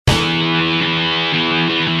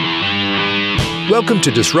Welcome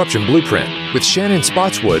to Disruption Blueprint with Shannon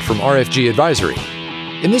Spotswood from RFG Advisory.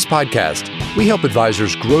 In this podcast, we help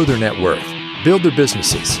advisors grow their net worth, build their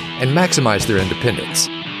businesses, and maximize their independence.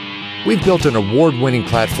 We've built an award-winning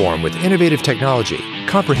platform with innovative technology,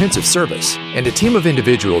 comprehensive service, and a team of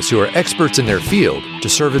individuals who are experts in their field to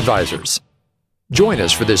serve advisors. Join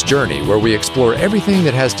us for this journey where we explore everything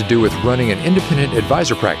that has to do with running an independent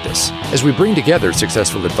advisor practice as we bring together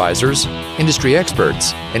successful advisors, industry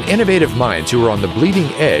experts, and innovative minds who are on the bleeding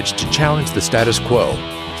edge to challenge the status quo,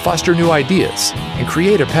 foster new ideas, and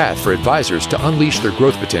create a path for advisors to unleash their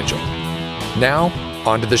growth potential. Now,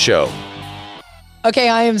 on to the show. Okay,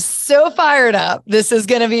 I am so fired up. This is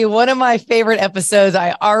going to be one of my favorite episodes.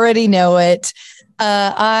 I already know it.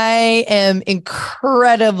 I am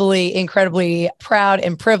incredibly proud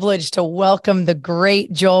and privileged to welcome the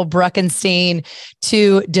great Joel Bruckenstein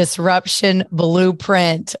to Disruption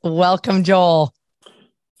Blueprint. Welcome, Joel.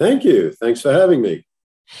 Thank you. Thanks for having me.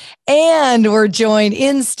 And we're joined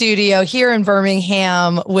in studio here in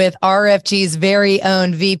Birmingham with RFG's very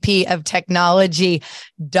own VP of Technology,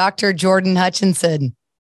 Dr. Jordan Hutchison.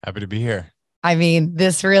 Happy to be here. I mean,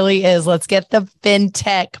 this really is. Let's get the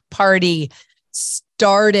FinTech party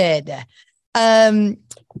started. All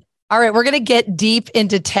right, we're going to get deep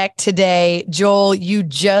into tech today. Joel, you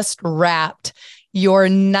just wrapped your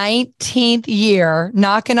 19th year,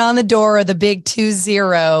 knocking on the door of the big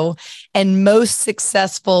 2-0 and most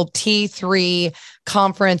successful T3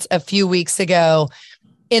 conference a few weeks ago.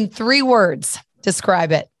 In 3 words,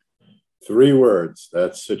 describe it. 3 words.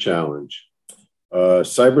 That's a challenge.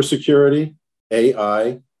 Cybersecurity,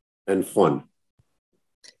 AI, and fun.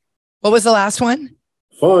 What was the last one?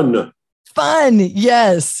 Fun. Fun.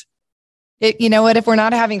 Yes. You know what? If we're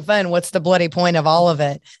not having fun, what's the bloody point of all of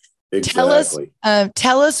it? Exactly.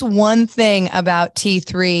 Tell us one thing about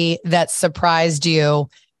T3 that surprised you,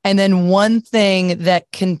 and then one thing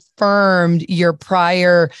that confirmed your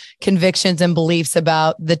prior convictions and beliefs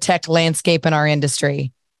about the tech landscape in our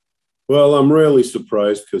industry. Well, I'm rarely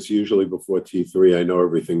surprised because usually before T3, I know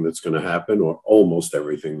everything that's going to happen, or almost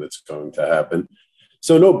everything that's going to happen.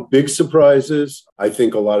 So no big surprises. I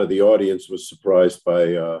think a lot of the audience was surprised by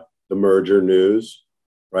the merger news,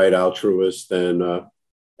 right? Altruist and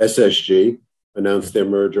SSG announced their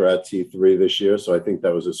merger at T3 this year. So I think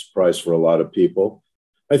that was a surprise for a lot of people.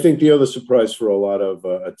 I think the other surprise for a lot of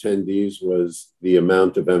attendees was the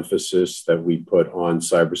amount of emphasis that we put on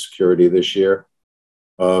cybersecurity this year.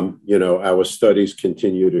 Our studies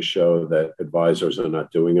continue to show that advisors are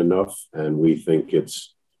not doing enough, and we think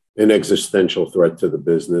it's an existential threat to the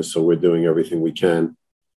business. So we're doing everything we can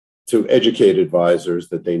to educate advisors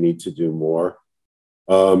that they need to do more.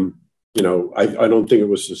 I don't think it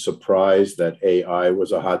was a surprise that AI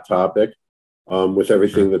was a hot topic with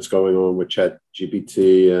everything that's going on with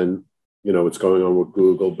ChatGPT and, what's going on with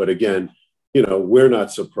Google. But again, we're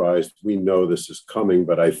not surprised. We know this is coming,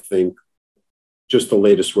 but I think just the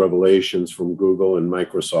latest revelations from Google and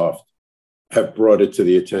Microsoft have brought it to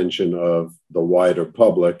the attention of the wider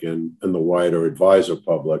public and the wider advisor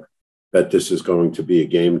public that this is going to be a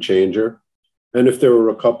game changer. And if there were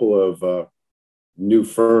a couple of new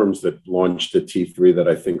firms that launched at T3 that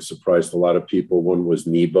I think surprised a lot of people, one was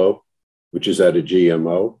Nebo, which is at a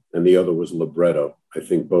GMO, and the other was Libretto. I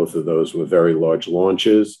think both of those were very large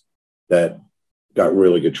launches that got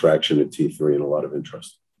really good traction at T3 and a lot of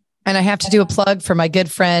interest. And I have to do a plug for my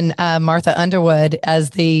good friend, Martha Underwood,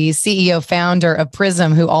 as the CEO founder of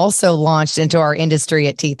Prism, who also launched into our industry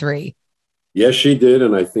at T3. Yes, she did.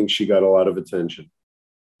 And I think she got a lot of attention.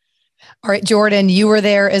 All right, Jordan, you were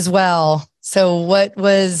there as well. So what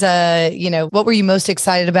was, what were you most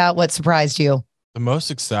excited about? What surprised you? The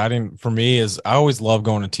most exciting for me is I always love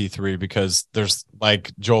going to T3 because there's,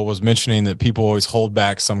 like Joel was mentioning, that people always hold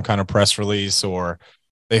back some kind of press release or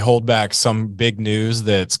they hold back some big news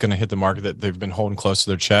that's going to hit the market that they've been holding close to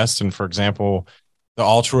their chest. And for example, the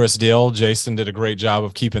Altruist deal, Jason did a great job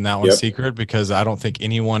of keeping that one secret because I don't think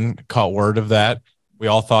anyone caught word of that. We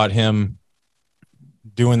all thought him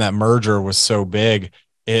doing that merger was so big,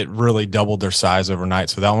 it really doubled their size overnight.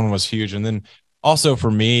 So that one was huge. And then also for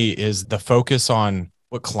me is the focus on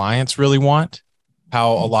what clients really want,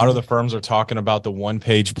 how a lot of the firms are talking about the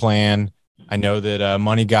one-page plan. I know that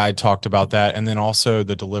Money Guide talked about that. And then also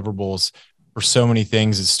the deliverables for so many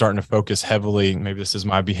things is starting to focus heavily. Maybe this is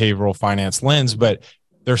my behavioral finance lens, but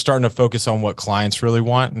they're starting to focus on what clients really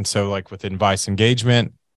want. And so like with advice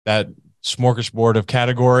engagement, that smorgasbord of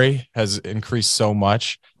category has increased so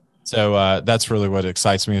much. So that's really what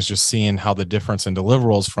excites me, is just seeing how the difference in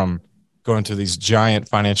deliverables from going to these giant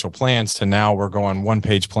financial plans to now we're going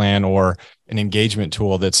one-page plan or an engagement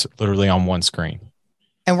tool that's literally on one screen.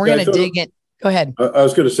 And we're going to dig in. Go ahead. I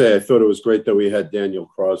was going to say, I thought it was great that we had Daniel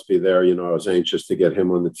Crosby there. I was anxious to get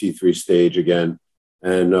him on the T3 stage again.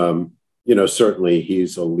 And, certainly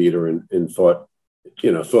he's a leader in thought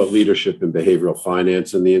leadership and behavioral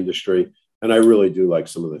finance in the industry. And I really do like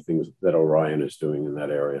some of the things that Orion is doing in that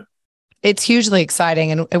area. It's hugely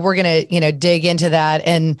exciting. And we're going to, dig into that.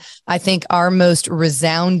 And I think our most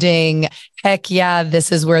resounding, heck yeah,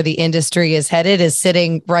 this is where the industry is headed, is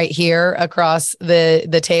sitting right here across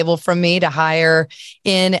the table from me to hire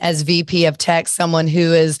in as VP of Tech, someone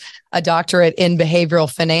who is a doctorate in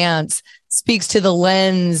behavioral finance. Speaks to the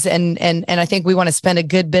lens. And I think we want to spend a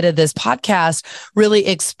good bit of this podcast really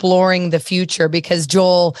exploring the future, because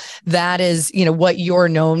Joel, that is, what you're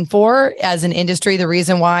known for as an industry. The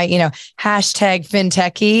reason why, hashtag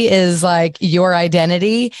FinTechy is like your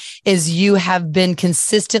identity, is you have been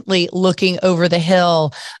consistently looking over the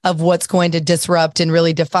hill of what's going to disrupt and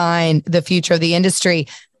really define the future of the industry.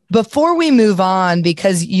 Before we move on,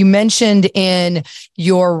 because you mentioned in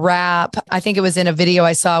your wrap, I think it was in a video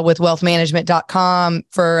I saw with wealthmanagement.com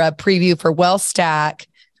for a preview for WealthStack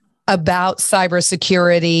about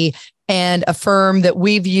cybersecurity, and a firm that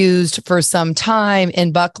we've used for some time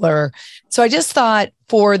in Buckler. So I just thought,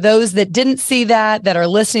 for those that didn't see that are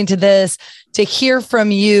listening to this, to hear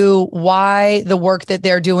from you why the work that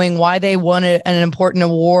they're doing, why they won an important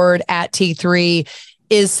award at T3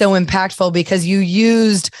 is so impactful, because you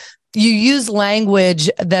used language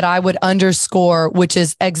that I would underscore, which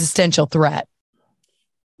is existential threat.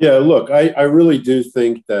 Yeah, look, I really do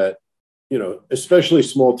think that, especially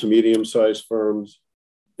small to medium-sized firms,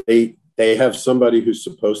 they have somebody who's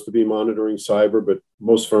supposed to be monitoring cyber, but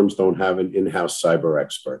most firms don't have an in-house cyber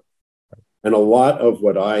expert. And a lot of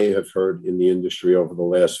what I have heard in the industry over the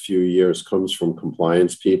last few years comes from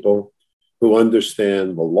compliance people who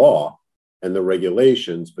understand the law and the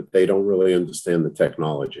regulations, but they don't really understand the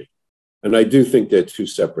technology. And I do think they're two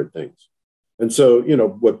separate things. And so,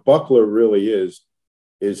 what Buckler really is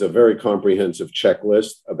a very comprehensive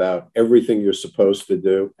checklist about everything you're supposed to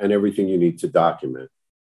do and everything you need to document.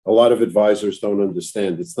 A lot of advisors don't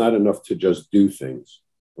understand it's not enough to just do things,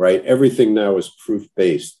 right? Everything now is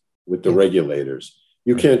proof-based with the regulators.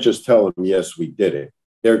 You can't just tell them, yes, we did it.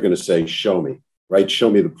 They're going to say, show me, right? Show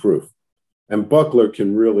me the proof. And Buckler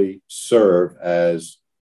can really serve as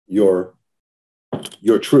your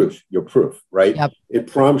truth, your proof, right? Yep. It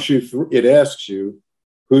prompts you, it asks you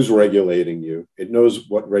who's regulating you. It knows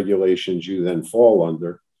what regulations you then fall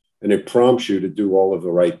under, and it prompts you to do all of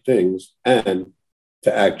the right things and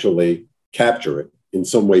to actually capture it in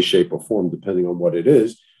some way, shape, or form, depending on what it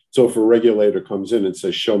is. So if a regulator comes in and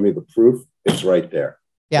says, show me the proof, it's right there.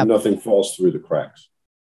 Yep. And nothing falls through the cracks.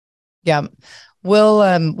 Yeah.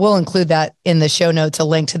 We'll include that in the show notes, a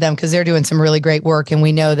link to them, because they're doing some really great work. And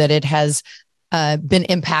we know that it has been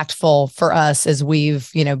impactful for us as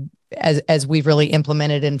we've, as we've really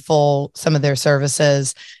implemented in full some of their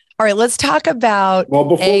services. All right, let's talk about. Well,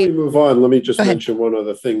 before we move on, let me just mention one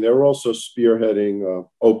other thing. They're also spearheading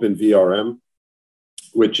Open VRM,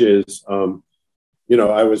 which is,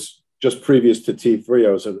 I was just previous to T3,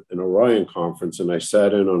 I was at an Orion conference and I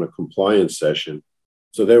sat in on a compliance session.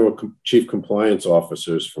 So there were chief compliance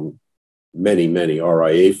officers from many, many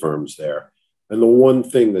RIA firms there. And the one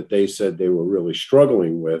thing that they said they were really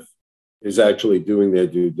struggling with is actually doing their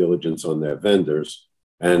due diligence on their vendors.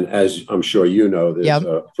 And as I'm sure you know, there's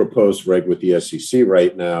a proposed reg with the SEC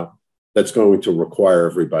right now that's going to require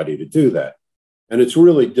everybody to do that. And it's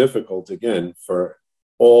really difficult, again, for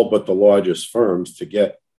all but the largest firms to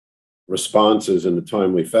get responses in a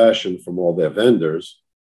timely fashion from all their vendors.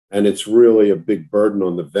 And it's really a big burden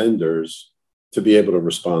on the vendors to be able to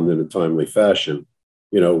respond in a timely fashion.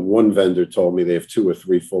 One vendor told me they have 2 or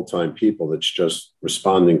 3 full-time people that's just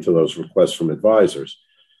responding to those requests from advisors.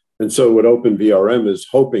 And so what Open VRM is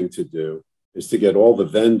hoping to do is to get all the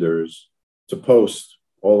vendors to post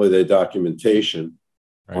all of their documentation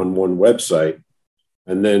on one website.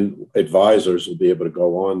 And then advisors will be able to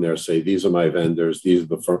go on there, say, these are my vendors. These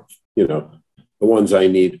are the ones I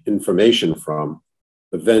need information from.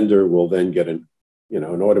 The vendor will then get an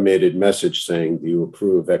automated message saying, do you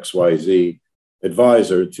approve XYZ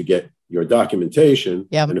advisor to get your documentation?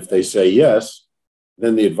 Yep. And if they say yes,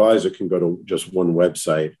 then the advisor can go to just one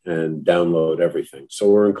website and download everything. So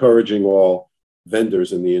we're encouraging all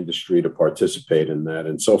vendors in the industry to participate in that.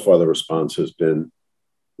 And so far the response has been,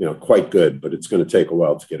 quite good, but it's going to take a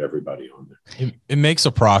while to get everybody on there. It makes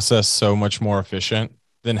a process so much more efficient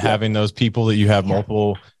than having those people that you have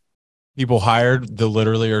multiple people hired that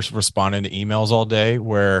literally are responding to emails all day,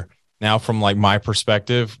 where now from like my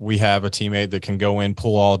perspective, we have a teammate that can go in,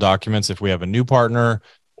 pull all documents if we have a new partner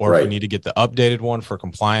or if we need to get the updated one for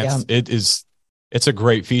compliance. It is it's a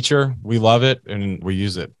great feature. We love it and we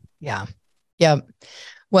use it. Yeah. Yep.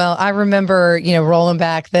 Well, I remember, rolling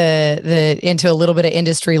back the into a little bit of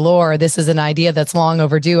industry lore. This is an idea that's long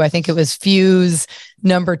overdue. I think it was Fuse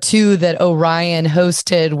 #2 that Orion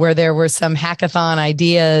hosted, where there were some hackathon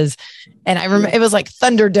ideas. And I remember it was like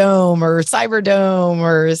Thunderdome or Cyberdome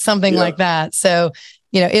or something like that. So,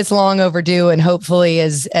 it's long overdue. And hopefully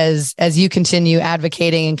as you continue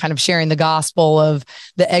advocating and kind of sharing the gospel of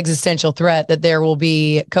the existential threat, that there will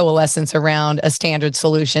be coalescence around a standard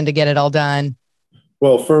solution to get it all done.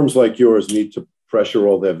 Well, firms like yours need to pressure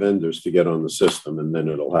all their vendors to get on the system, and then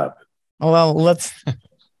it'll happen. Well, let's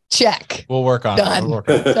check. We'll work on it. We'll work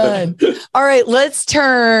on it. Done. All right, let's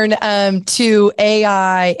turn to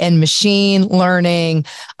AI and machine learning.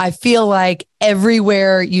 I feel like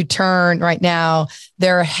everywhere you turn right now,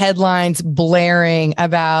 there are headlines blaring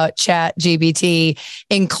about ChatGPT,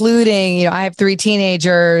 including, I have 3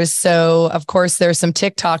 teenagers. So, of course, there's some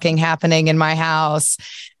TikToking happening in my house.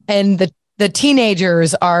 And the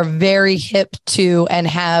teenagers are very hip to and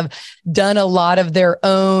have done a lot of their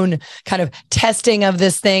own kind of testing of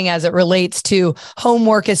this thing as it relates to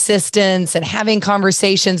homework assistance and having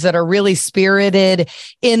conversations that are really spirited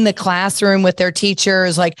in the classroom with their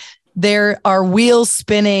teachers. Like, there are wheels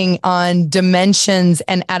spinning on dimensions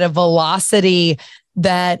and at a velocity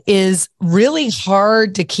that is really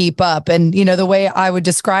hard to keep up. And, the way I would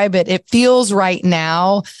describe it, it feels right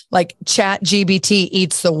now like ChatGPT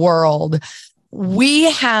eats the world. We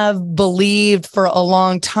have believed for a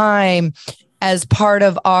long time, as part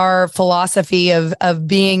of our philosophy of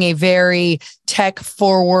being a very tech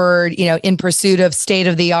forward, in pursuit of state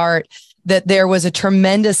of the art, that there was a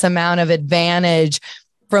tremendous amount of advantage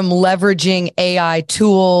from leveraging AI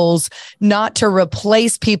tools, not to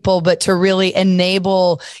replace people, but to really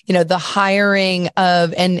enable, the hiring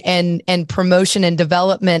of and promotion and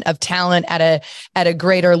development of talent at a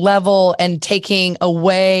greater level, and taking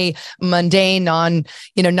away mundane,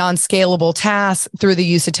 non-scalable tasks through the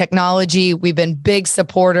use of technology. We've been big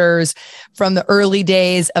supporters from the early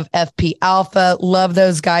days of FP Alpha. Love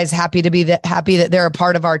those guys. Happy that they're a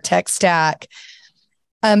part of our tech stack.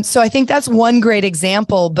 So I think that's one great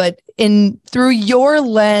example, but through your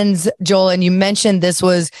lens, Joel, and you mentioned this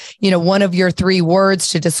was, one of your 3 words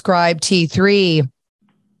to describe T3.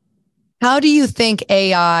 How do you think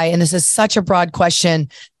AI, and this is such a broad question,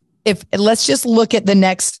 let's just look at the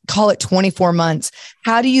next, call it 24 months,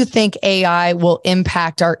 how do you think AI will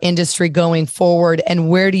impact our industry going forward,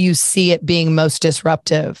 and where do you see it being most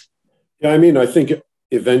disruptive? Yeah, I think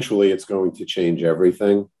eventually it's going to change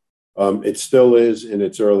everything. It still is in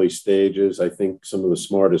its early stages. I think some of the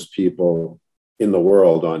smartest people in the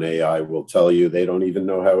world on AI will tell you they don't even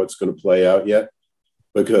know how it's going to play out yet,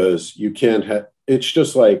 because you can't have, it's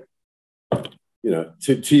just like,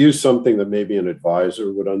 to use something that maybe an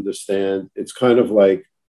advisor would understand, it's kind of like,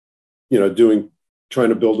 trying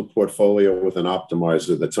to build a portfolio with an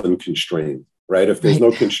optimizer that's unconstrained, right? If there's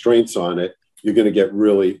no constraints on it, you're going to get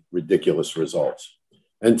really ridiculous results.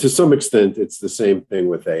 And to some extent, it's the same thing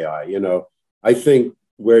with AI. I think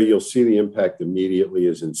where you'll see the impact immediately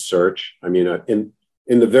is in search. In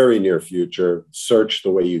the very near future, search,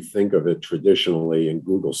 the way you think of it traditionally in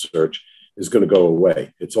Google search, is going to go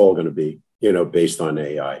away. It's all going to be, based on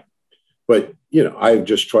AI. But, I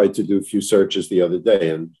just tried to do a few searches the other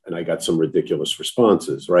day and I got some ridiculous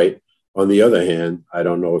responses, right? On the other hand, I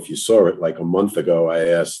don't know if you saw it, like a month ago, I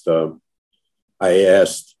asked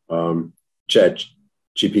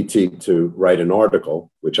ChatGPT to write an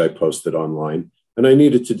article, which I posted online, and I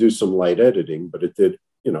needed to do some light editing, but it did,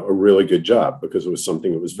 a really good job because it was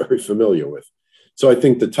something it was very familiar with. So I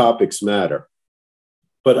think the topics matter.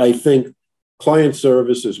 But I think client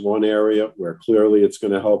service is one area where clearly it's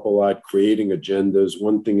going to help a lot. Creating agendas.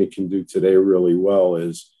 One thing it can do today really well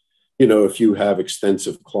is, if you have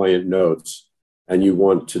extensive client notes and you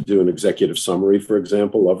want to do an executive summary, for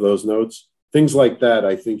example, of those notes, things like that,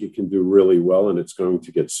 I think it can do really well, and it's going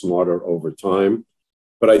to get smarter over time.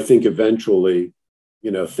 But I think eventually,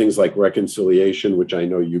 things like reconciliation, which I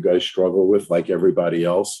know you guys struggle with, like everybody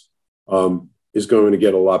else, is going to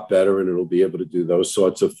get a lot better, and it'll be able to do those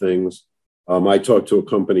sorts of things. I talked to a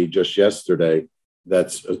company just yesterday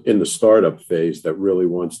that's in the startup phase that really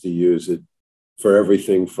wants to use it for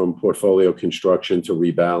everything from portfolio construction to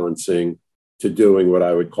rebalancing to doing what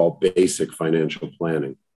I would call basic financial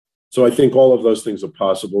planning. So I think all of those things are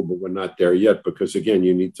possible, but we're not there yet because, again,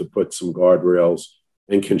 you need to put some guardrails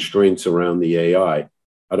and constraints around the AI.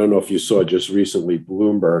 I don't know if you saw just recently,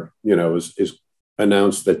 Bloomberg, is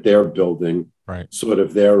announced that they're building sort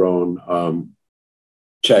of their own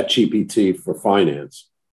ChatGPT for finance.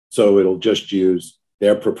 So it'll just use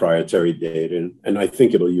their proprietary data, and I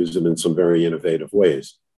think it'll use it in some very innovative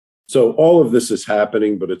ways. So all of this is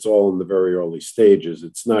happening, but it's all in the very early stages.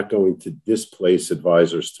 It's not going to displace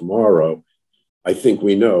advisors tomorrow. I think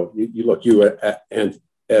we know. You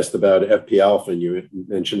asked about FP Alpha, and you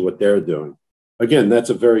mentioned what they're doing. Again, that's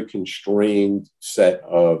a very constrained set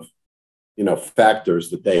of factors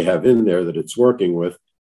that they have in there that it's working with,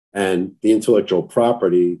 and the intellectual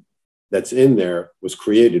property that's in there was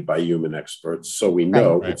created by human experts, so we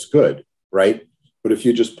know it's good, right? But if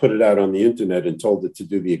you just put it out on the internet and told it to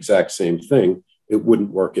do the exact same thing, it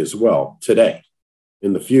wouldn't work as well today.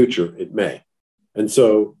 In the future, it may. And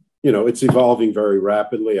so, it's evolving very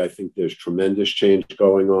rapidly. I think there's tremendous change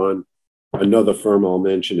going on. Another firm I'll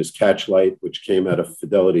mention is Catchlight, which came out of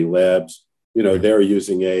Fidelity Labs. They're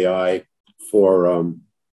using AI for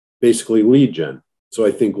basically lead gen. So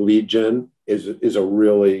I think lead gen is a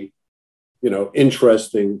really,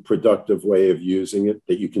 interesting, productive way of using it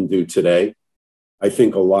that you can do today. I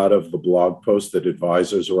think a lot of the blog posts that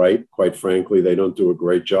advisors write, quite frankly, they don't do a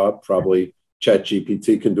great job. Probably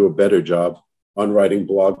ChatGPT can do a better job on writing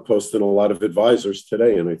blog posts than a lot of advisors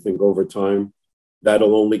today. And I think over time,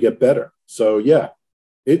 that'll only get better. So yeah,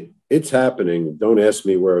 it's happening. Don't ask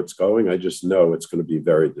me where it's going. I just know it's going to be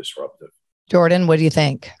very disruptive. Jordan, what do you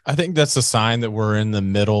think? I think that's a sign that we're in the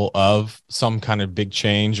middle of some kind of big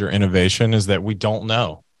change or innovation, is that we don't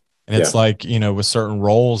know. And it's like, with certain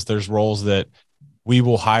roles, there's roles that we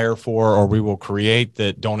will hire for or we will create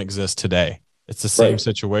that don't exist today. It's the same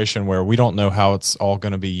situation where we don't know how it's all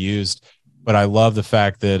going to be used. But I love the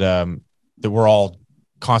fact that that we're all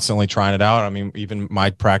constantly trying it out. I mean, even my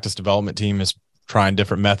practice development team is trying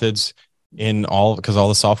different methods because all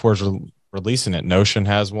the softwares are releasing it. Notion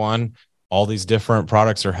has one. All these different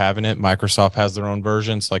products are having it. Microsoft has their own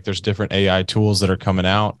versions. Like, there's different AI tools that are coming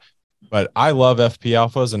out. But I love FP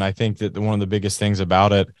Alphas, and I think that one of the biggest things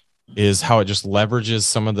about it is how it just leverages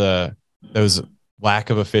some of those lack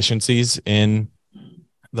of efficiencies in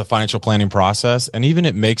the financial planning process. And even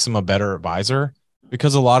it makes them a better advisor,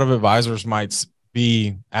 because a lot of advisors might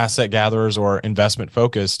be asset gatherers or investment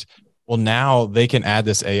focused. Well, now they can add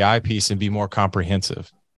this AI piece and be more comprehensive,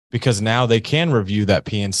 because now they can review that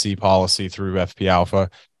PNC policy through FP Alpha.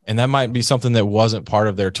 And that might be something that wasn't part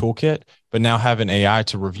of their toolkit, but now having AI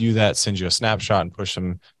to review that, send you a snapshot and push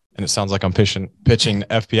them. And it sounds like I'm pitching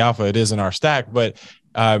FP Alpha. It is in our stack, but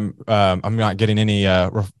I'm not getting any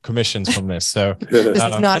commissions from this. So this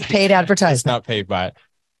is not paid advertising. It's not paid by it.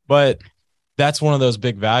 But that's one of those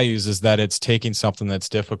big values, is that it's taking something that's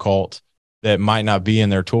difficult that might not be in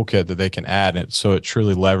their toolkit that they can add it. So it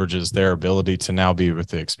truly leverages their ability to now be with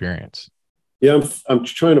the experience. Yeah, I'm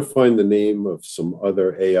trying to find the name of some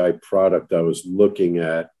other AI product I was looking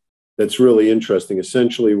at that's really interesting.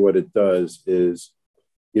 Essentially what it does is,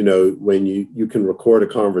 when you can record a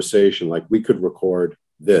conversation, like we could record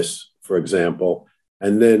this, for example,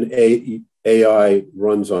 and then AI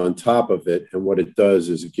runs on top of it. And what it does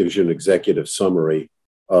is it gives you an executive summary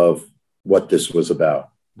of what this was about.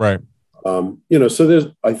 Right.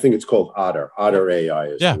 So I think it's called Otter AI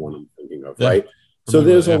is the one I'm thinking of, right? So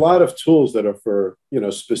there's a lot of tools that are for,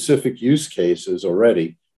 specific use cases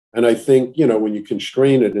already. And I think, when you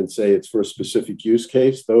constrain it and say it's for a specific use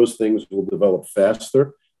case, those things will develop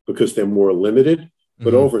faster because they're more limited.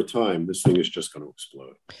 But over time, this thing is just going to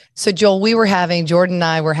explode. So Joel, Jordan and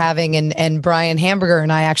I were having, and Brian Hamburger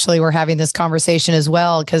and I actually were having this conversation as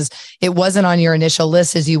well, because it wasn't on your initial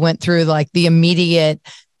list as you went through like the immediate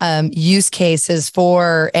use cases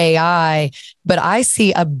for AI, but I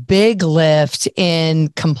see a big lift in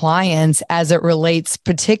compliance as it relates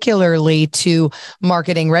particularly to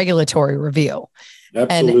marketing regulatory review.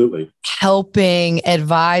 Absolutely. And helping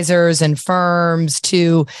advisors and firms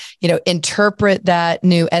to, interpret that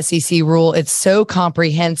new SEC rule. It's so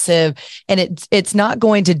comprehensive, and it's not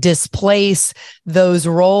going to displace those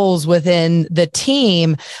roles within the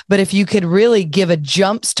team. But if you could really give a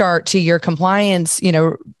jump start to your compliance,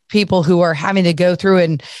 people who are having to go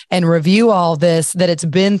through and review all this, that it's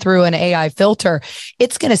been through an AI filter,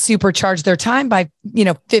 it's going to supercharge their time by,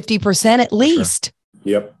 50% at least.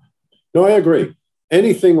 Sure. Yep. No, I agree.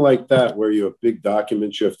 Anything like that, where you have big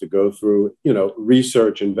documents you have to go through,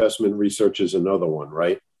 investment research is another one,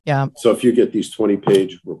 right? Yeah. So if you get these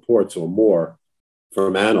 20-page reports or more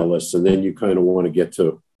from analysts, and then you kind of want to get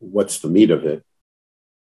to what's the meat of it,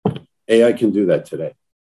 AI can do that today.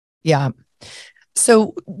 Yeah.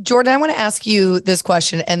 So Jordan, I want to ask you this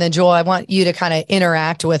question, and then Joel, I want you to kind of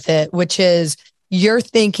interact with it, which is, you're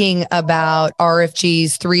thinking about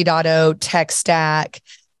RFG's 3.0 tech stack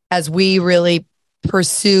as we really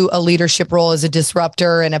pursue a leadership role as a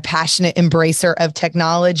disruptor and a passionate embracer of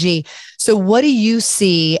technology. So what do you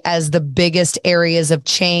see as the biggest areas of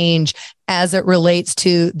change as it relates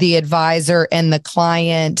to the advisor and the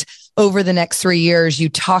client over the next 3 years? You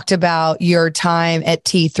talked about your time at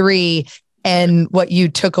T3, and what you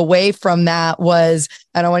took away from that was,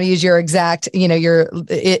 I don't want to use your exact,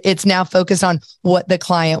 it's now focused on what the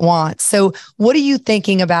client wants. So what are you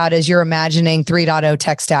thinking about as you're imagining 3.0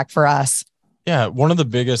 tech stack for us? Yeah, one of the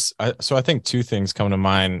biggest. So I think two things come to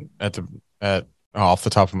mind off the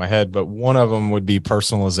top of my head, but one of them would be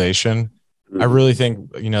personalization. I really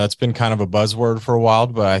think, that's been kind of a buzzword for a while,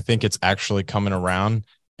 but I think it's actually coming around,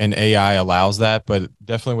 and AI allows that, but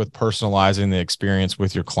definitely with personalizing the experience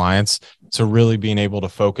with your clients. So really being able to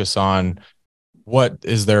focus on what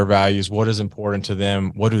is their values, what is important to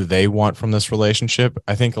them, what do they want from this relationship.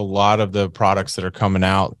 I think a lot of the products that are coming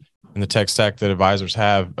out in the tech stack that advisors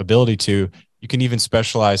have ability to, you can even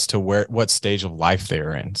specialize to what stage of life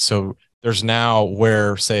they're in. So there's now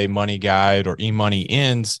where, say, Money Guide or eMoney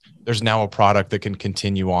ends, there's now a product that can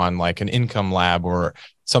continue on, like an Income Lab or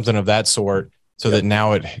something of that sort, so that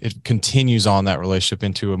now it continues on that relationship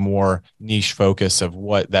into a more niche focus of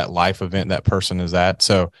what that life event that person is at.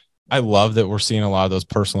 So I love that we're seeing a lot of those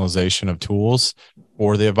personalization of tools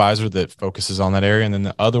for the advisor that focuses on that area. And then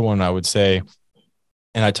the other one I would say,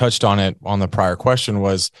 and I touched on it on the prior question,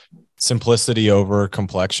 was simplicity over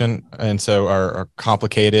complexion. And so are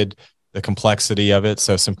complicated, the complexity of it.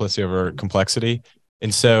 So simplicity over complexity.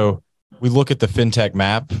 And so we look at the FinTech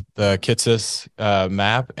map, the Kitsis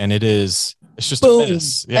map, and it's just boom. A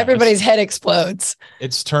mess. Yeah, everybody's head explodes.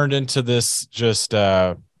 It's turned into this just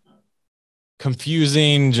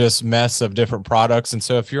confusing just mess of different products. And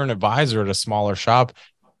so if you're an advisor at a smaller shop,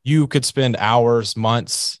 you could spend hours,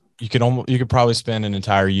 months, you could probably spend an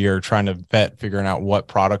entire year trying to figuring out what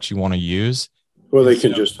products you want to use. Well, they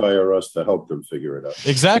can just hire us to help them figure it out.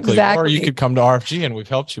 Exactly. Or you could come to RFG and we've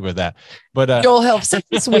helped you with that. But Joel helps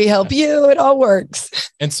us, we help you. It all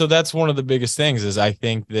works. And so that's one of the biggest things is I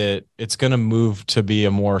think that it's going to move to be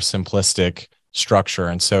a more simplistic structure.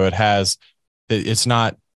 And so it's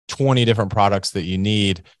not 20 different products that you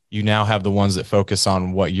need. You now have the ones that focus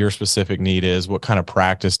on what your specific need is. What kind of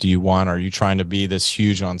practice do you want? Are you trying to be this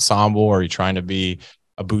huge ensemble? Or are you trying to be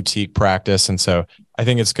a boutique practice? And so I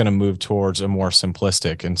think it's going to move towards a more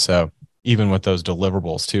simplistic. And so even with those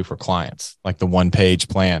deliverables too for clients, like the 1-page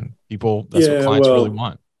plan, that's what clients really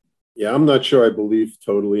want. Yeah, I'm not sure I believe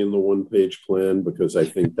totally in the 1-page plan, because I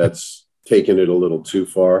think that's taken it a little too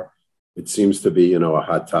far. It seems to be, a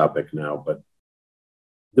hot topic now, but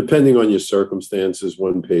depending on your circumstances,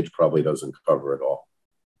 1 page probably doesn't cover it all.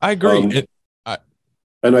 I agree.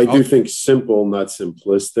 And I do think simple, not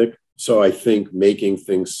simplistic. So I think making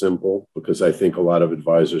things simple, because I think a lot of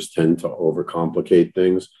advisors tend to overcomplicate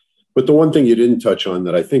things. But the one thing you didn't touch on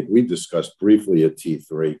that I think we discussed briefly at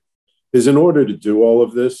T3 is, in order to do all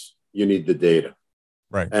of this, you need the data.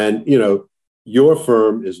 Right. And, your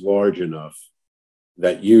firm is large enough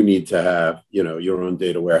that you need to have, your own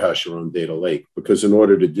data warehouse, your own data lake, because in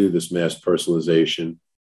order to do this mass personalization,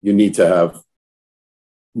 you need to have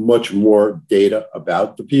much more data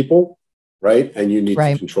about the people, right? And you need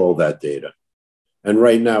to control that data. And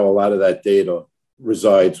right now, a lot of that data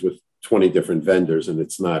resides with 20 different vendors, and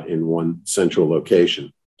it's not in one central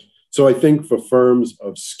location. So I think for firms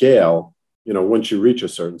of scale, once you reach a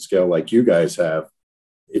certain scale like you guys have,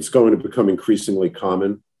 it's going to become increasingly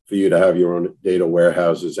common for you to have your own data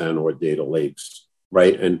warehouses and or data lakes,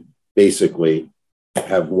 right? And basically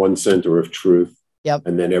have one center of truth,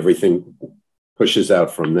 and then everything pushes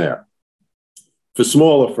out from there. For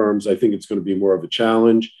smaller firms, I think it's going to be more of a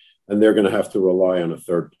challenge, and they're going to have to rely on a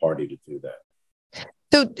third party to do that.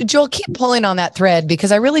 So Joel, keep pulling on that thread,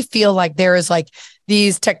 because I really feel like there is like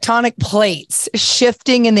these tectonic plates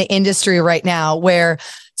shifting in the industry right now, where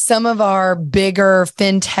some of our bigger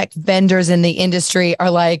fintech vendors in the industry are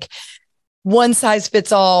like, one size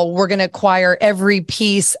fits all. We're going to acquire every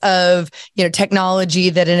piece of, technology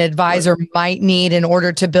that an advisor might need in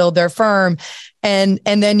order to build their firm. And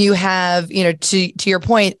then you have, to your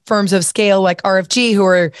point, firms of scale like RFG, who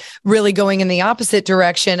are really going in the opposite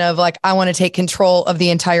direction of like, I want to take control of the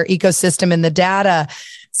entire ecosystem and the data.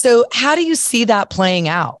 So how do you see that playing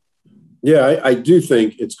out? Yeah, I do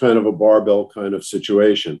think it's kind of a barbell kind of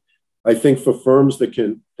situation. I think for firms that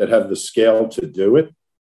have the scale to do it,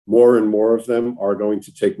 more and more of them are going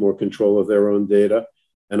to take more control of their own data.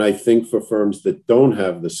 And I think for firms that don't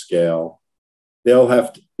have the scale, they'll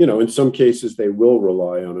have to, in some cases, they will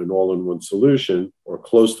rely on an all-in-one solution or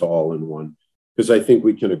close to all-in-one, because I think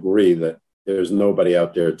we can agree that there's nobody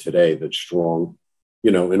out there today that's strong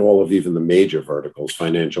in all of even the major verticals,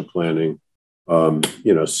 financial planning,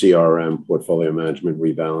 CRM, portfolio management,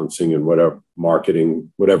 rebalancing, and whatever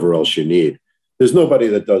marketing, whatever else you need. There's nobody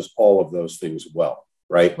that does all of those things well,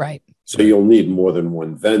 right? Right. So you'll need more than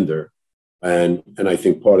one vendor. And I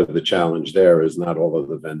think part of the challenge there is not all of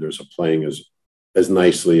the vendors are playing as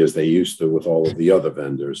nicely as they used to with all of the other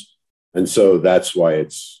vendors. And so that's why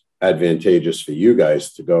it's advantageous for you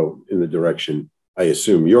guys to go in the direction I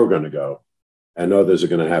assume you're going to go, and others are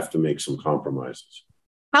going to have to make some compromises.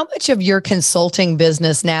 How much of your consulting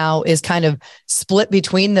business now is kind of split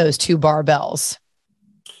between those two barbells?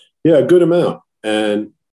 Yeah, a good amount.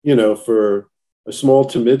 And, for a small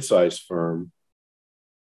to mid-sized firm,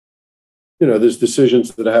 there's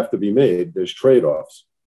decisions that have to be made. There's trade-offs,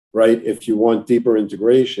 right? If you want deeper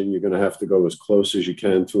integration, you're going to have to go as close as you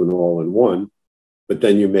can to an all-in-one, but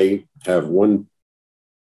then you may have one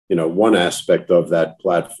aspect of that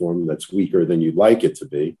platform that's weaker than you'd like it to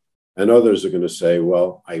be. And others are going to say,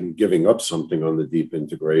 well, I'm giving up something on the deep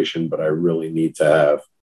integration, but I really need to have,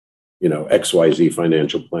 XYZ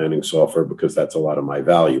financial planning software because that's a lot of my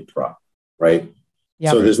value prop, right?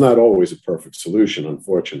 Yep. So there's not always a perfect solution,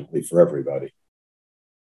 unfortunately, for everybody.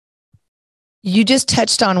 You just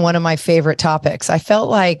touched on one of my favorite topics. I felt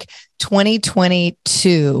like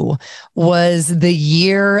 2022 was the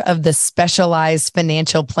year of the specialized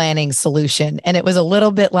financial planning solution. And it was a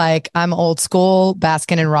little bit like, I'm old school,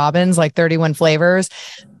 Baskin and Robbins, like 31 flavors.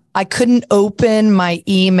 I couldn't open my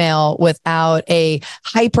email without a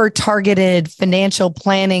hyper-targeted financial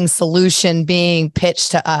planning solution being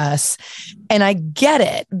pitched to us. And I get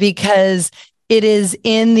it because it is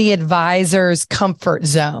in the advisor's comfort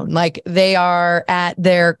zone. Like they are at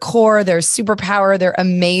their core, their superpower, they're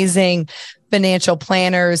amazing financial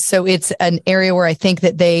planners. So it's an area where I think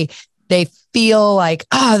that they feel like,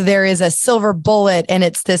 there is a silver bullet and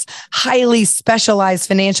it's this highly specialized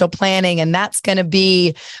financial planning. And that's going to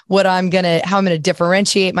be how I'm going to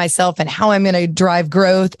differentiate myself and how I'm going to drive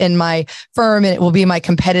growth in my firm. And it will be my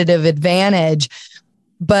competitive advantage.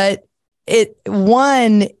 But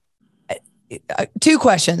two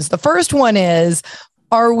questions. The first one is,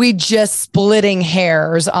 are we just splitting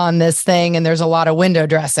hairs on this thing? And there's a lot of window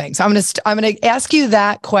dressing. So I'm going to ask you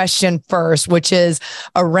that question first, which is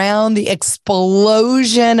around the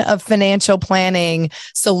explosion of financial planning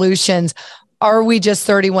solutions. Are we just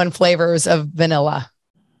 31 flavors of vanilla?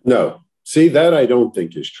 No. See, that I don't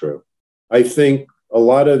think is true. I think a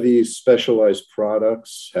lot of these specialized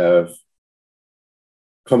products have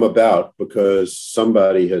come about because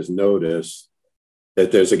somebody has noticed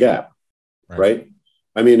that there's a gap, right?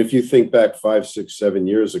 I mean, if you think back 5, 6, 7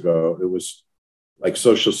 years ago, it was like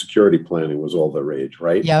Social Security planning was all the rage,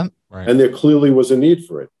 right? Yeah. Right. And there clearly was a need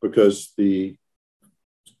for it because the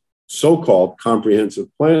so-called comprehensive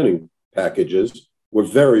planning packages were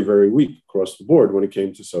very, very weak across the board when it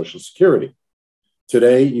came to Social Security.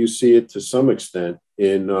 Today, you see it to some extent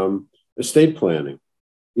in estate planning,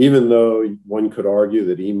 even though one could argue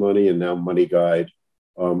that eMoney and now Money Guide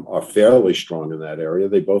are fairly strong in that area.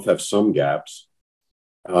 They both have some gaps.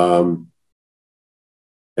 And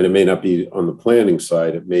it may not be on the planning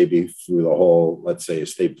side. It may be through the whole, let's say,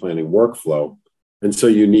 estate planning workflow. And so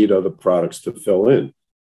you need other products to fill in.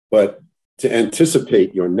 But to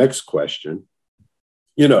anticipate your next question,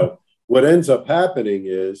 what ends up happening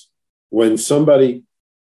is when somebody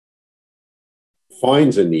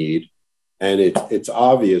finds a need and it's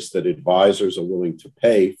obvious that advisors are willing to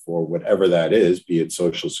pay for whatever that is, be it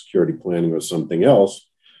Social Security planning or something else,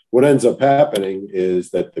 what ends up happening is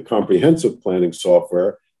that the comprehensive planning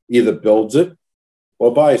software either builds it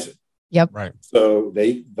or buys it. Yep. Right. So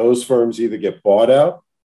those firms either get bought out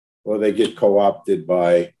or they get co-opted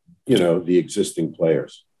by, the existing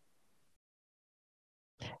players.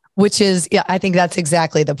 Which is, I think that's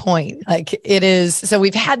exactly the point. Like it is. So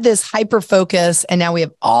we've had this hyper focus and now we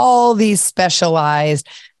have all these specialized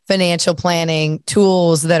financial planning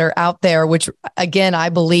tools that are out there, which again, I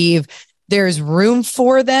believe there's room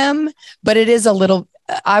for them, but it is a little,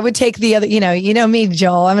 I would take the other, me,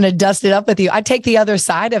 Joel, I'm going to dust it up with you. I take the other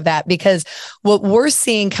side of that because what we're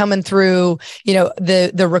seeing coming through,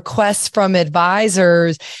 the requests from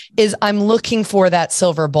advisors is I'm looking for that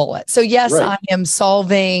silver bullet. So yes, right. I am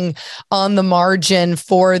solving on the margin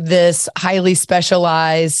for this highly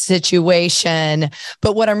specialized situation.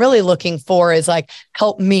 But what I'm really looking for is like,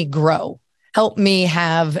 help me grow. Help me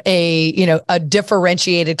have a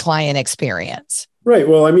differentiated client experience. Right.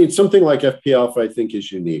 Well, I mean, something like FP Alpha, I think,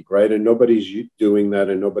 is unique, right? And nobody's doing that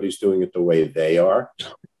and nobody's doing it the way they are,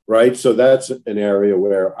 right? So that's an area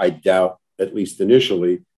where I doubt, at least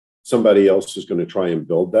initially, somebody else is going to try and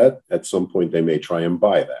build that. At some point, they may try and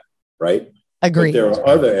buy that, right? Agreed. But there are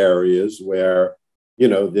other areas where,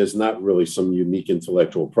 there's not really some unique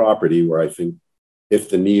intellectual property where I think if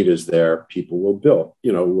the need is there, people will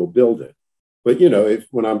build it. But,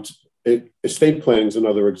 estate planning is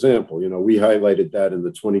another example. We highlighted that in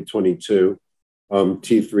the 2022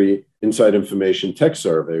 T3 Inside Information Tech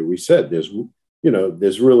Survey. We said there's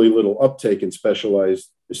really little uptake in specialized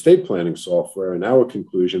estate planning software. And our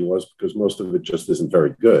conclusion was because most of it just isn't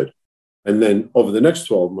very good. And then over the next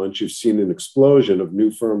 12 months, you've seen an explosion of new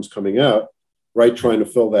firms coming out, right, trying to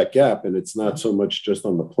fill that gap. And it's not so much just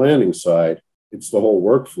on the planning side, it's the whole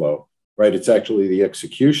workflow, right? It's actually the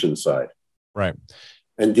execution side. Right.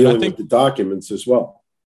 And dealing with the documents as well.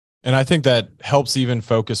 And I think that helps even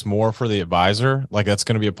focus more for the advisor. Like that's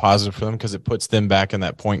going to be a positive for them because it puts them back in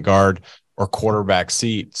that point guard or quarterback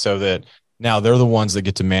seat so that now they're the ones that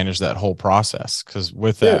get to manage that whole process. Because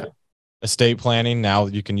with that estate planning, now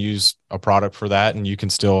you can use a product for that and you can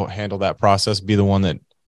still handle that process, be the one that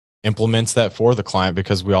implements that for the client,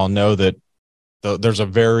 because we all know that there's a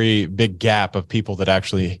very big gap of people that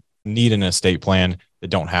actually need an estate plan that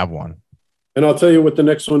don't have one. And I'll tell you what the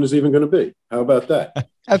next one is even going to be. How about that?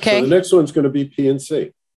 Okay. So the next one's going to be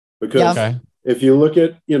P&C. Because if you look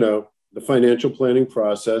at, the financial planning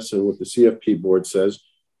process and what the CFP board says,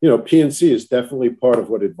 P&C is definitely part of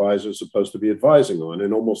what advisors are supposed to be advising on,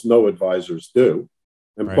 and almost no advisors do.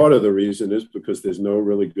 And part of the reason is because there's no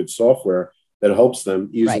really good software that helps them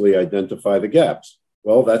easily identify the gaps.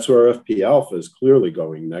 Well, that's where FP Alpha is clearly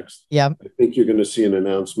going next. Yeah. I think you're going to see an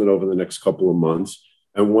announcement over the next couple of months.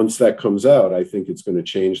 And once that comes out, I think it's going to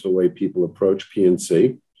change the way people approach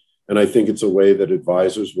P&C. And I think it's a way that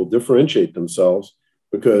advisors will differentiate themselves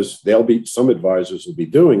because some advisors will be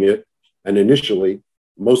doing it. And initially,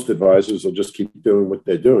 most advisors will just keep doing what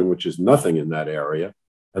they're doing, which is nothing in that area.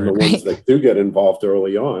 And the ones that do get involved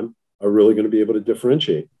early on are really going to be able to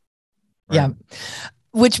differentiate. Yeah.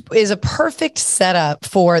 Which is a perfect setup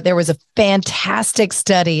for, there was a fantastic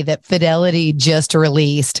study that Fidelity just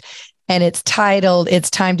released, and it's titled, "It's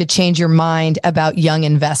Time to Change Your Mind About Young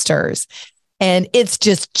Investors." And it's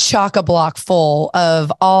just chock-a-block full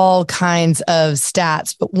of all kinds of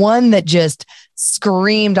stats. But one that just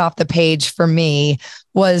screamed off the page for me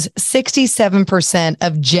was 67%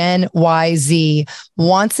 of Gen YZ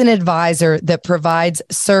wants an advisor that provides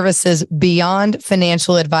services beyond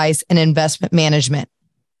financial advice and investment management.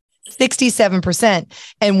 67%.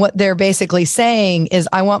 And what they're basically saying is,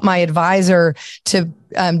 I want my advisor to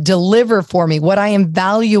deliver for me. What I am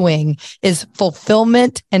valuing is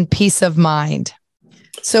fulfillment and peace of mind.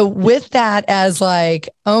 So with that as like,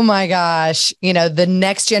 oh my gosh, the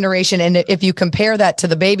next generation. And if you compare that to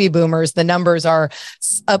the baby boomers, the numbers are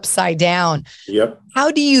upside down. Yep.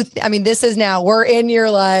 How do you, this is now, we're in your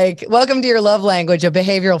welcome to your love language of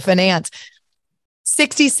behavioral finance.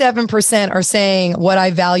 67% are saying what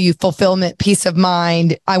I value, fulfillment, peace of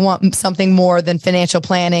mind. I want something more than financial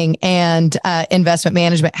planning and investment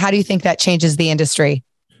management. How do you think that changes the industry?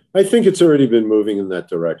 I think it's already been moving in that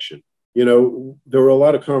direction. There were a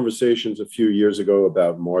lot of conversations a few years ago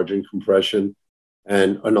about margin compression,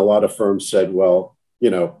 and a lot of firms said, well,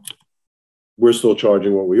 we're still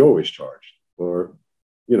charging what we always charged, or,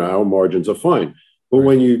 our margins are fine. But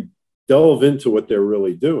when you delve into what they're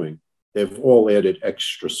really doing, they've all added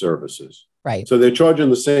extra services. Right. So they're charging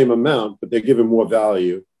the same amount, but they're giving more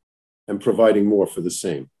value and providing more for the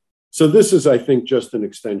same. So this is, I think, just an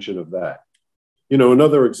extension of that.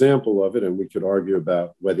 Another example of it, and we could argue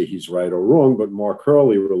about whether he's right or wrong, but Mark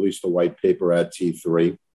Hurley released a white paper at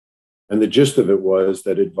T3. And the gist of it was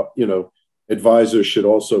that, advisors should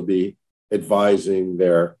also be advising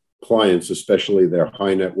their clients, especially their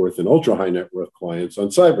high net worth and ultra high net worth clients, on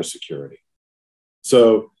cybersecurity.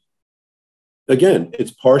 So again,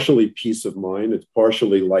 it's partially peace of mind. It's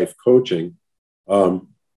partially life coaching.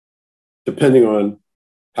 Depending on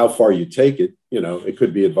how far you take it, it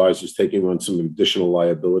could be advisors taking on some additional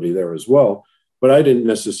liability there as well. But I didn't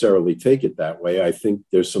necessarily take it that way. I think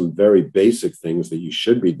there's some very basic things that you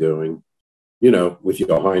should be doing, with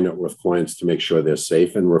your high net worth clients to make sure they're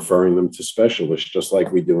safe, and referring them to specialists, just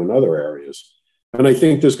like we do in other areas. And I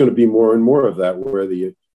think there's going to be more and more of that, where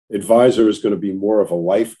the advisor is going to be more of a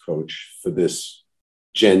life coach for this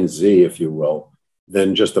Gen Z, if you will,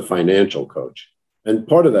 than just a financial coach. And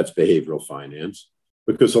part of that's behavioral finance,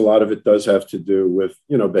 because a lot of it does have to do with,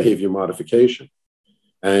 behavior modification.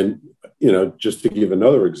 And, just to give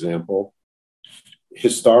another example,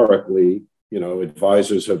 historically,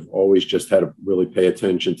 advisors have always just had to really pay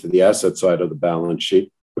attention to the asset side of the balance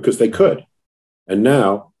sheet because they could. And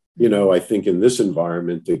now, I think in this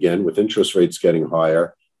environment, again, with interest rates getting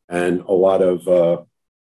higher and a lot of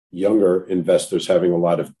younger investors having a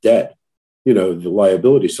lot of debt, the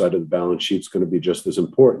liability side of the balance sheet is going to be just as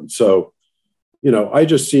important. So, I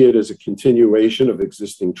just see it as a continuation of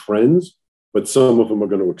existing trends, but some of them are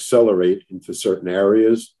going to accelerate into certain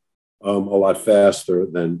areas a lot faster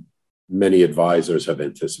than many advisors have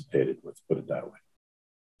anticipated. Let's put it that way.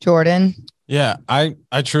 Jordan? Yeah, I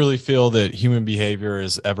truly feel that human behavior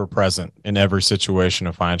is ever present in every situation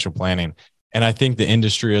of financial planning. And I think the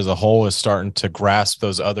industry as a whole is starting to grasp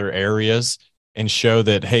those other areas and show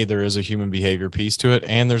that, hey, there is a human behavior piece to it.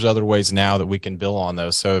 And there's other ways now that we can build on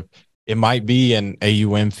those. So it might be an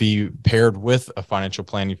AUM fee paired with a financial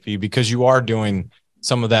planning fee, because you are doing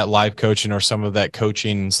some of that life coaching or some of that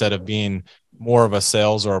coaching. Instead of being more of a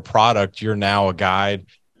sales or a product, you're now a guide,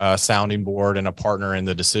 a sounding board, and a partner in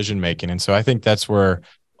the decision making. And so I think that's where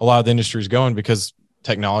a lot of the industry is going, because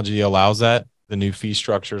technology allows that. The new fee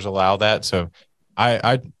structures allow that. So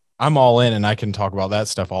I'm all in, and I can talk about that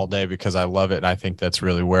stuff all day because I love it. And I think that's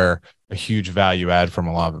really where a huge value add from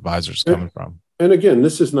a lot of advisors is coming from. And again,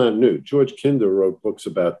 this is not new. George Kinder wrote books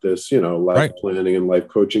about this, life planning and life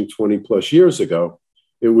coaching 20 plus years ago.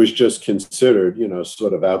 It was just considered,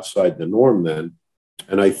 sort of outside the norm then.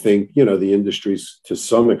 And I think, the industry's to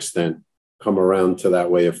some extent come around to that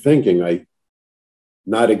way of thinking.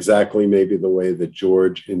 Not exactly maybe the way that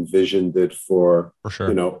George envisioned it for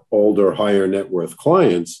sure, older, higher net worth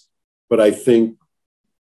clients. But I think,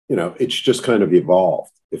 it's just kind of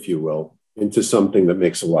evolved, if you will, into something that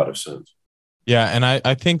makes a lot of sense. Yeah. And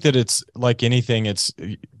I think that it's like anything,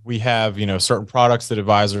 we have, certain products that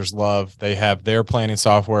advisors love. They have their planning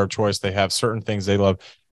software of choice. They have certain things they love.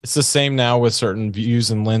 It's the same now with certain views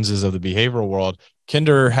and lenses of the behavioral world.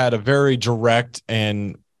 Kinder had a very direct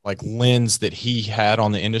and lens that he had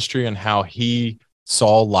on the industry and how he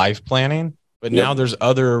saw life planning. But now there's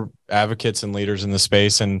other advocates and leaders in the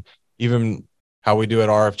space, and even how we do at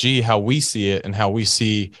RFG, how we see it, and how we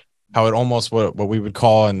see how it almost what we would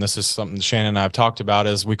call, and this is something Shannon and I have talked about,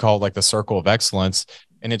 is we call it the circle of excellence.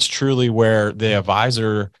 And it's truly where the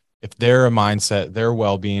advisor, if their mindset, their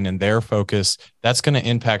well-being, and their focus, that's going to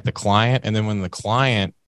impact the client. And then when the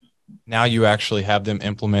client, now you actually have them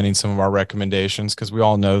implementing some of our recommendations, because we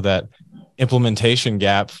all know that implementation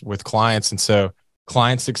gap with clients. And so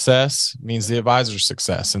client success means the advisor's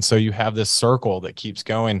success. And so you have this circle that keeps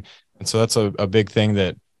going. And so that's a big thing,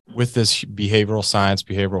 that with this behavioral science,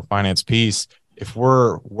 behavioral finance piece, if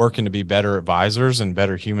we're working to be better advisors and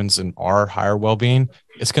better humans in our higher well-being,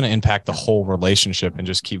 it's going to impact the whole relationship and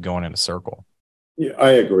just keep going in a circle. Yeah,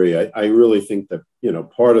 I agree. I really think that,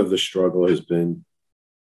 part of the struggle has been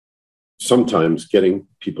sometimes getting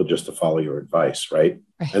people just to follow your advice, right?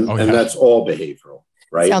 And that's all behavioral,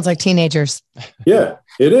 right? Sounds like teenagers. Yeah,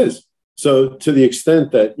 it is. So to the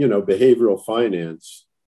extent that, behavioral finance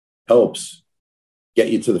helps get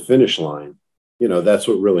you to the finish line, that's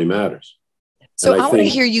what really matters. So I want to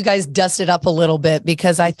hear you guys dust it up a little bit,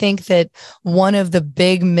 because I think that one of the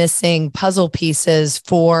big missing puzzle pieces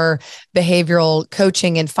for behavioral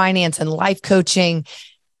coaching and finance and life coaching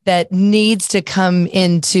that needs to come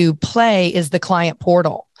into play is the client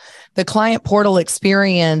portal. The client portal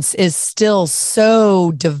experience is still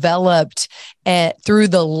so developed through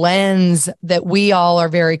the lens that we all are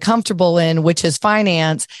very comfortable in, which is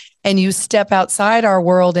finance. And you step outside our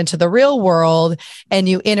world into the real world, and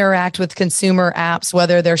you interact with consumer apps,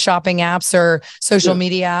 whether they're shopping apps or social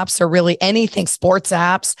media apps or really anything, sports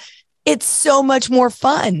apps. It's so much more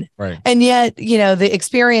fun. Right. And yet, the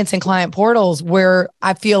experience in client portals, where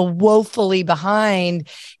I feel woefully behind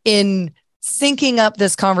in syncing up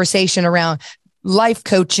this conversation around life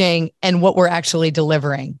coaching and what we're actually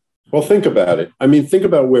delivering. Well, think about it. Think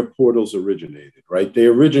about where portals originated, right? They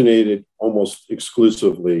originated almost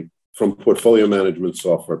exclusively from portfolio management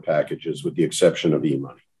software packages, with the exception of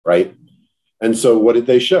eMoney, right? And so what did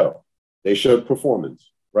they show? They showed performance,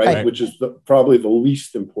 right? Which is probably the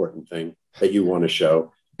least important thing that you want to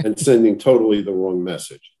show, and sending totally the wrong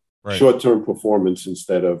message. Right. Short-term performance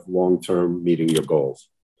instead of long-term meeting your goals.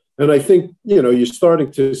 And I think, you're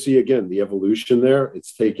starting to see, again, the evolution there.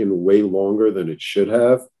 It's taken way longer than it should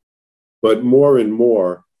have. But more and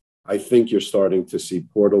more, I think you're starting to see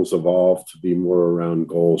portals evolve to be more around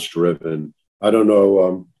goals driven. I don't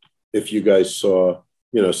know if you guys saw,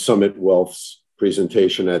 Summit Wealth's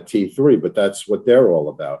presentation at T3, but that's what they're all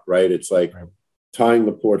about, right? It's like tying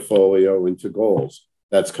the portfolio into goals.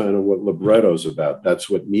 That's kind of what Libretto's about. That's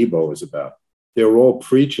what Nebo is about. They're all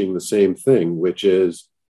preaching the same thing, which is,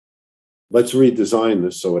 let's redesign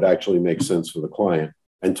this so it actually makes sense for the client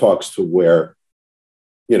and talks to where,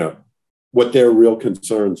 what their real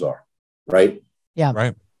concerns are, right? Yeah.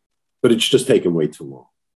 Right. But it's just taken way too long.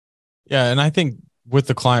 Yeah. And I think with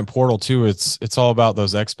the client portal too, it's all about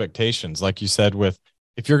those expectations. Like you said,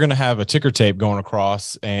 if you're going to have a ticker tape going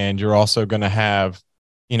across and you're also going to have,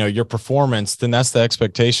 your performance, then that's the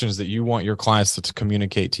expectations that you want your clients to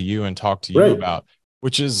communicate to you and talk to you about,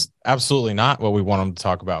 which is absolutely not what we want them to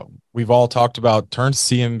talk about. We've all talked about turn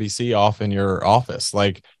CNBC off in your office,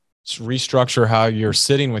 like restructure how you're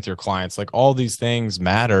sitting with your clients. Like all these things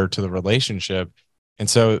matter to the relationship. And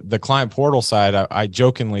so the client portal side, I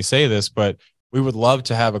jokingly say this, but we would love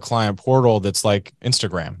to have a client portal that's like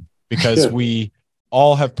Instagram, because we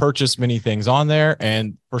all have purchased many things on there.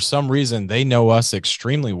 And for some reason, they know us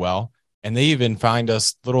extremely well. And they even find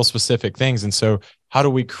us little specific things. And so how do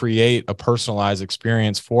we create a personalized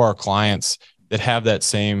experience for our clients that have that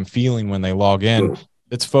same feeling when they log in?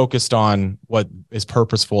 It's focused on what is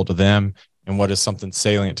purposeful to them and what is something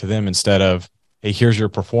salient to them, instead of, hey, here's your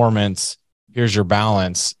performance, here's your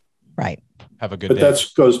balance. Right. Have a good day. But that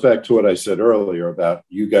goes back to what I said earlier about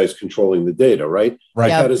you guys controlling the data, right? Right.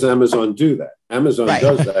 Like, how does Amazon do that? Amazon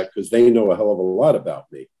does that because they know a hell of a lot about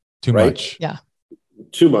me. Too much. Yeah.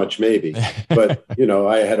 Too much, maybe. But,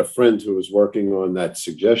 I had a friend who was working on that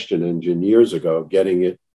suggestion engine years ago, getting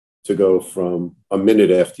it to go from a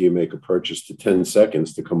minute after you make a purchase to 10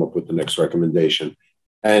 seconds to come up with the next recommendation.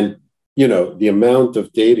 And, the amount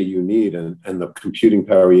of data you need and the computing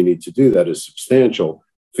power you need to do that is substantial.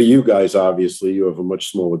 For you guys, obviously, you have a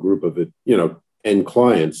much smaller group of it, end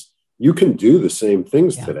clients. You can do the same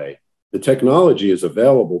things today. The technology is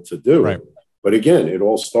available to do. Right. But again, it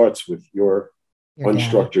all starts with your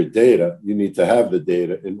unstructured data. You need to have the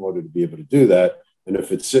data in order to be able to do that. And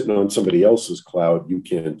if it's sitting on somebody else's cloud, you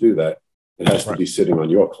can't do that. It has to be sitting on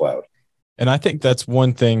your cloud. And I think that's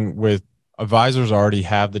one thing with advisors already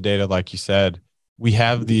have the data, like you said. We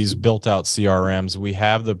have these built out CRMs. We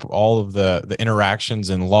have all of the interactions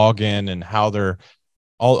and login and how they're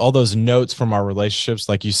all those notes from our relationships.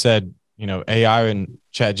 Like you said, AI and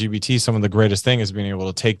ChatGPT, some of the greatest thing is being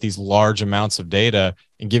able to take these large amounts of data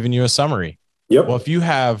and giving you a summary. Yep. Well, if you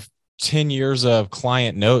have 10 years of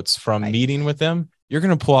client notes from meeting with them, you're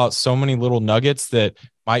going to pull out so many little nuggets that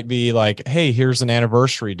might be like, hey, here's an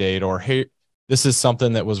anniversary date, or hey, this is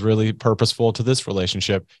something that was really purposeful to this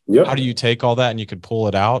relationship. Yep. How do you take all that and you could pull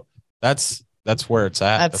it out? That's where it's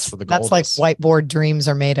at. That's where the gold That's like is. whiteboard dreams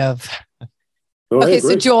are made of. Oh, Okay,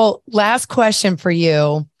 so Joel, last question for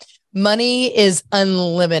you. Money is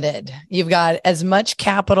unlimited. You've got as much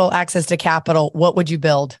capital, access to capital. What would you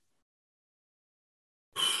build?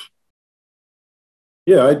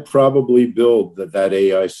 Yeah, I'd probably build that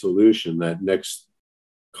AI solution, that next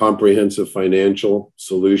comprehensive financial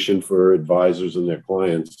solution for advisors and their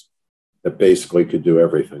clients that basically could do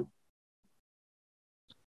everything.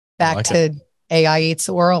 Back to AI eats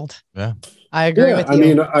the world. Yeah. I agree with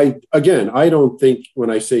you. I don't think when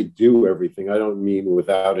I say do everything, I don't mean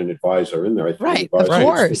without an advisor in there. I think of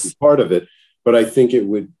course, is part of it, but I think it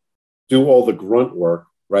would do all the grunt work,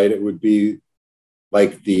 right? It would be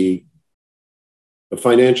like the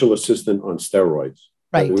financial assistant on steroids.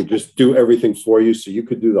 Right. It would just do everything for you, so you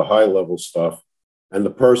could do the high level stuff and the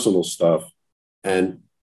personal stuff, and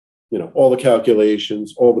all the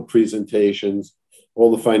calculations, all the presentations,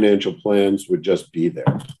 all the financial plans would just be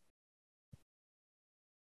there.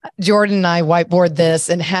 Jordan and I whiteboard this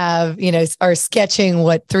and are sketching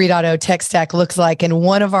what 3.0 tech stack looks like. And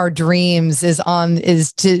one of our dreams is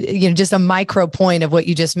to, just a micro point of what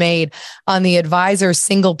you just made on the advisor's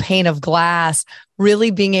single pane of glass,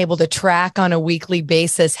 really being able to track on a weekly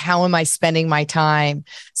basis, how am I spending my time,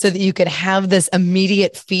 so that you could have this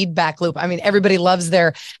immediate feedback loop. I mean, everybody loves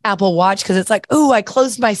their Apple Watch because it's like, oh, I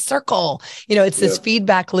closed my circle. It's this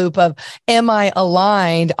feedback loop of, am I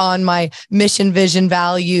aligned on my mission, vision,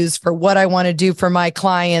 values for what I want to do for my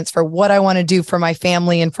clients, for what I want to do for my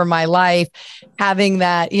family and for my life, having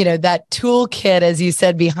that, that toolkit, as you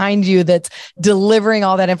said, behind you that's delivering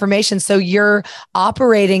all that information. So you're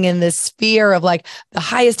operating in this sphere of like, the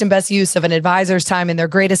highest and best use of an advisor's time and their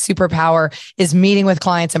greatest superpower is meeting with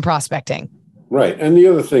clients and prospecting. Right. And the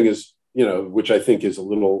other thing is, which I think is a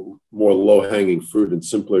little more low-hanging fruit and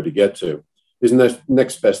simpler to get to, is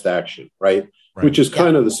next best action, right? Which is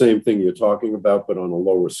kind of the same thing you're talking about, but on a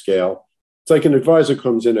lower scale. It's like an advisor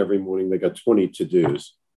comes in every morning, they got 20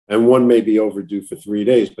 to-dos, and one may be overdue for 3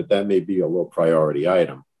 days, but that may be a low priority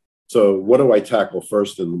item. So what do I tackle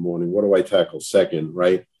first in the morning? What do I tackle second,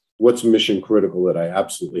 right? What's mission critical that I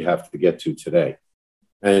absolutely have to get to today?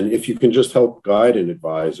 And if you can just help guide an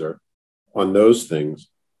advisor on those things,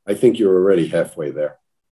 I think you're already halfway there.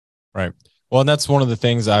 Right. Well, and that's one of the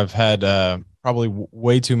things I've had probably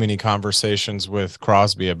way too many conversations with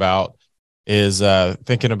Crosby about, is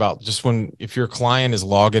thinking about just if your client is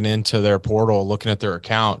logging into their portal, looking at their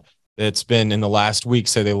account, that's been in the last week,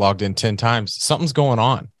 say they logged in 10 times, something's going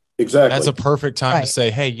on. Exactly. That's a perfect time to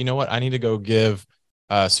say, hey, you know what? I need to go give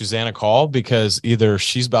Suzanne a call, because either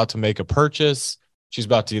she's about to make a purchase, she's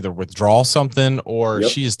about to either withdraw something, or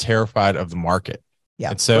she is terrified of the market.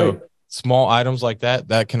 Yeah. And so small items like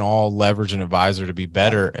that can all leverage an advisor to be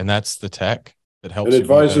better. And that's the tech that helps. And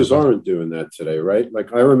advisors aren't doing that today, right?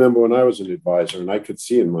 Like, I remember when I was an advisor and I could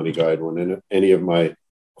see in Money Guide when any of my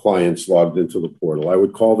clients logged into the portal, I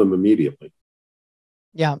would call them immediately.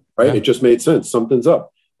 Yeah. Right. Yeah. It just made sense. Something's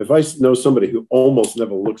up. If I know somebody who almost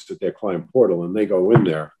never looks at their client portal and they go in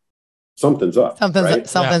there, something's up.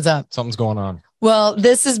 Something's up. Something's going on. Well,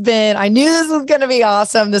 I knew this was going to be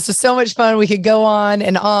awesome. This was so much fun. We could go on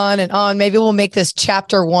and on and on. Maybe we'll make this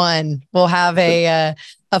chapter 1. We'll have a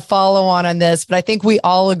follow on this, but I think we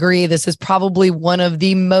all agree this is probably one of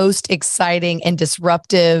the most exciting and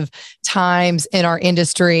disruptive times in our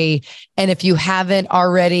industry. And if you haven't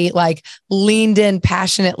already leaned in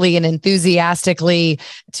passionately and enthusiastically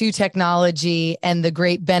to technology and the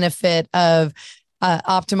great benefit of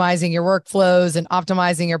optimizing your workflows and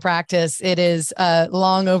optimizing your practice, it is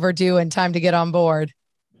long overdue and time to get on board.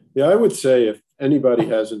 Yeah, I would say if anybody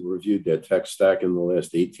hasn't reviewed their tech stack in the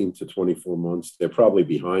last 18 to 24 months, they're probably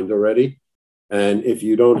behind already. And if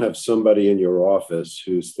you don't have somebody in your office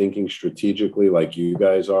who's thinking strategically like you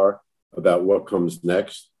guys are about what comes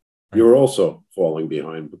next, you're also falling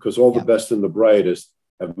behind, because all the best and the brightest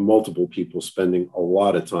have multiple people spending a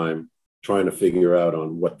lot of time trying to figure out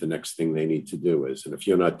on what the next thing they need to do is. And if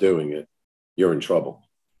you're not doing it, you're in trouble.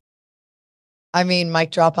 I mean,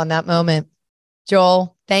 mic drop on that moment.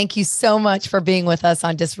 Joel, thank you so much for being with us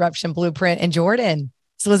on Disruption Blueprint. And Jordan,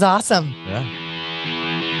 this was awesome. Yeah.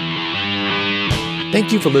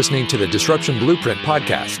 Thank you for listening to the Disruption Blueprint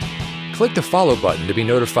podcast. Click the follow button to be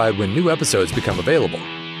notified when new episodes become available.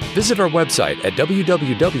 Visit our website at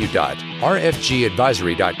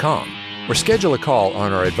www.rfgadvisory.com or schedule a call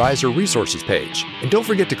on our advisor resources page. And don't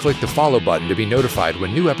forget to click the follow button to be notified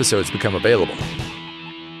when new episodes become available.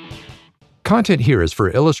 Content here is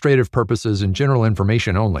for illustrative purposes and general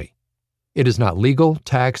information only. It is not legal,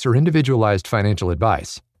 tax, or individualized financial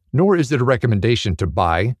advice, nor is it a recommendation to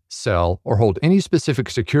buy, sell, or hold any specific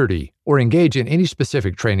security or engage in any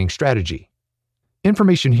specific trading strategy.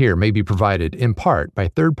 Information here may be provided in part by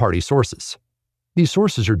third-party sources. These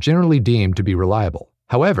sources are generally deemed to be reliable.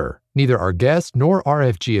 However, neither our guest nor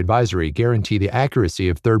RFG Advisory guarantee the accuracy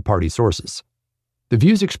of third-party sources. The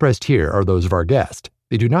views expressed here are those of our guest.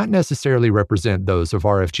 They do not necessarily represent those of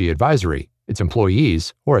RFG Advisory, its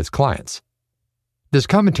employees, or its clients. This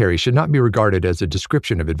commentary should not be regarded as a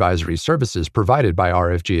description of advisory services provided by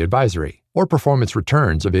RFG Advisory or performance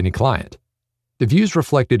returns of any client. The views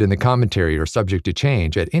reflected in the commentary are subject to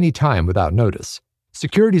change at any time without notice.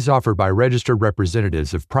 Securities offered by registered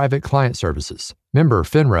representatives of Private Client Services, member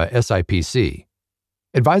FINRA SIPC.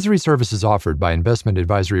 Advisory services offered by investment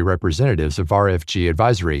advisory representatives of RFG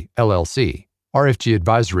Advisory, LLC, RFG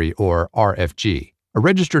Advisory or RFG, a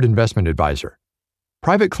registered investment advisor.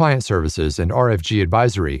 Private Client Services and RFG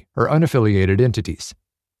Advisory are unaffiliated entities.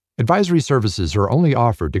 Advisory services are only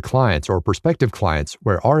offered to clients or prospective clients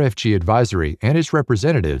where RFG Advisory and its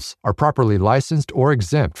representatives are properly licensed or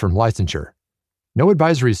exempt from licensure. No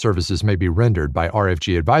advisory services may be rendered by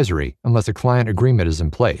RFG Advisory unless a client agreement is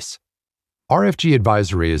in place. RFG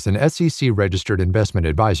Advisory is an SEC-registered investment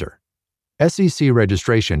advisor. SEC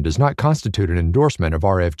registration does not constitute an endorsement of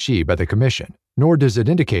RFG by the Commission, nor does it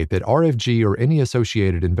indicate that RFG or any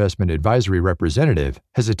associated investment advisory representative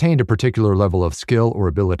has attained a particular level of skill or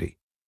ability.